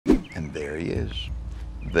There he is.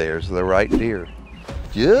 There's the right deer,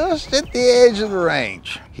 just at the edge of the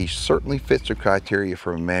range. He certainly fits the criteria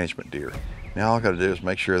for a management deer. Now all I gotta do is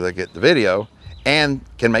make sure they get the video and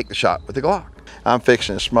can make the shot with the Glock. I'm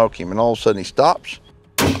fixing to smoke him, and all of a sudden he stops.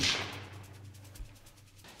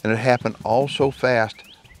 And it happened all so fast,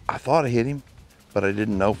 I thought I hit him, but I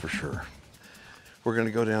didn't know for sure. We're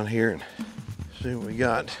gonna go down here and see what we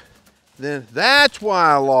got. Then that's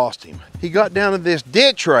why I lost him. He got down to this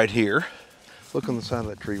ditch right here. Look on the side of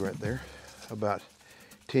that tree right there, about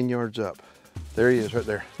 10 yards up. There he is right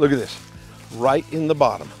there. Look at this, right in the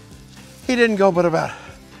bottom. He didn't go but about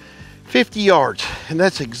 50 yards, and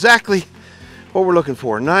that's exactly what we're looking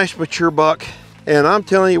for. A nice mature buck. And I'm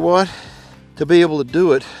telling you what, to be able to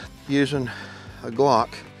do it using a Glock,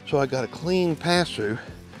 so I got a clean pass through.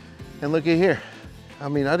 And look at here. I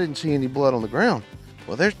mean, I didn't see any blood on the ground.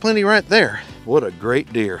 Well, there's plenty right there. What a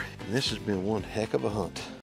great deer. And this has been one heck of a hunt.